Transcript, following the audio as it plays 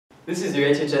This is your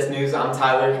HHS News. I'm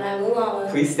Tyler. And I'm Ulama.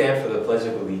 Please stand for the Pledge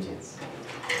of Allegiance.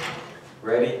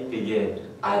 Ready? Begin.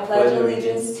 I pledge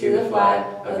allegiance to the flag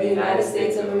of the United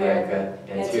States of America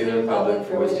and to the republic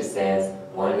for which it stands,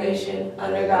 one nation,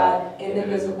 under God,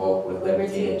 indivisible, with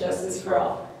liberty and justice for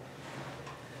all.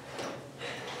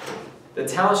 The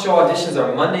talent show auditions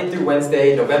are Monday through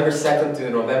Wednesday, November 2nd through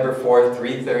November 4th,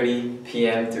 3:30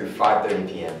 p.m. through 5:30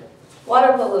 p.m.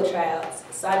 Water polo tryouts.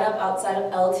 Sign up outside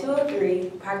of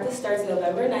L203. Practice starts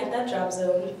November 9th at Drop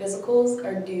Zone. Physicals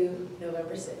are due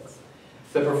November 6th.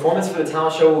 The performance for the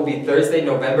talent show will be Thursday,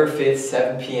 November 5th,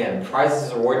 7 p.m.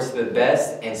 Prizes awarded to the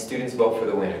best, and students vote for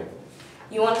the winner.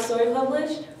 You want a story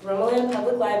published? Romoland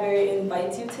Public Library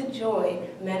invites you to join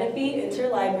Menifee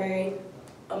Interlibrary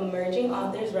Emerging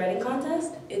Authors Writing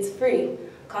Contest. It's free.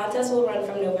 Contest will run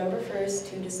from November 1st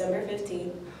to December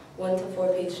 15th, 1 to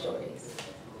 4 page stories.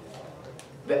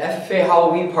 The FFA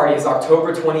Halloween Party is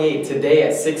October 28th, today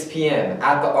at 6 p.m.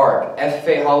 at the Arc.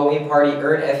 FFA Halloween Party,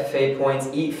 earn FFA points,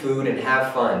 eat food, and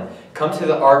have fun. Come to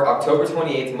the Arc October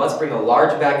 28th. Must bring a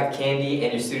large bag of candy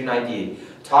and your student ID.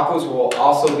 Tacos will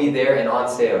also be there and on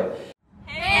sale.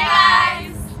 Hey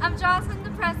guys! I'm Jocelyn,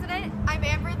 the president. I'm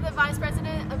Amber, the vice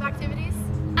president of activities.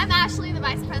 I'm Ashley, the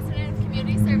vice president of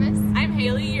community service. I'm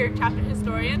Haley, your chapter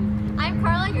historian. I'm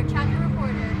Carla, your chapter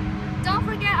reporter. Don't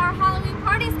forget our Halloween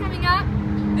party's coming up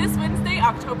this Wednesday,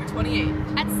 October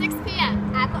 28th. at 6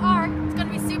 p.m. at the Arc. It's going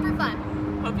to be super fun.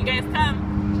 Hope you guys come.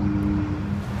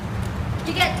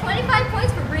 You get 25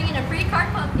 points for bringing a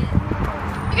pre-carved pumpkin.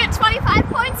 You get 25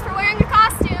 points for wearing your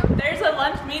costume. There's a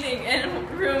lunch meeting in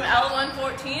room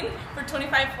L114 for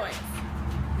 25 points.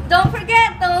 Don't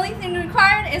forget, the only thing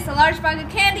required is a large bag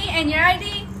of candy and your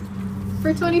ID.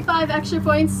 For 25 extra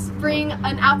points, bring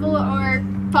an apple or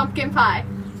pumpkin pie.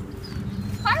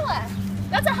 Carla,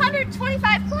 that's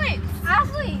 125 points.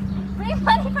 Ashley, bring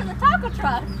money for the taco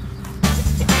truck.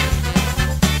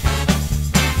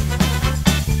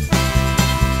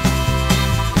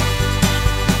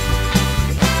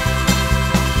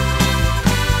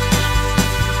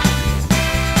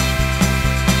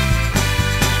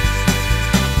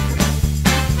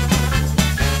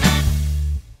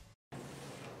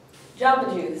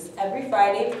 Jamba Juice. Every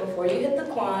Friday before you hit the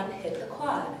quad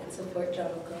and support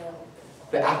Jamba Club.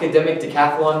 The academic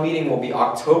decathlon meeting will be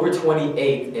October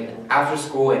 28th in after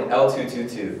school in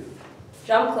L222.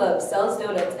 Drum Club sells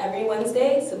donuts every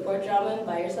Wednesday. Support drama and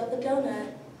buy yourself a donut.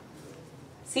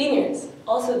 Seniors,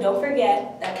 also don't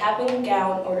forget that cap and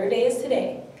gown order day is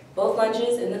today. Both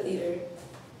lunches in the theater.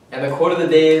 And the quote of the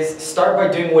day is, start by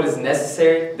doing what is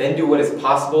necessary, then do what is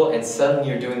possible, and suddenly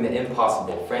you're doing the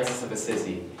impossible. Francis of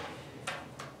Assisi.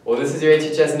 Well, this is your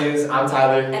HHS News. I'm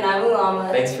Tyler. And I'm Ulama.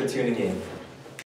 Thanks for tuning in.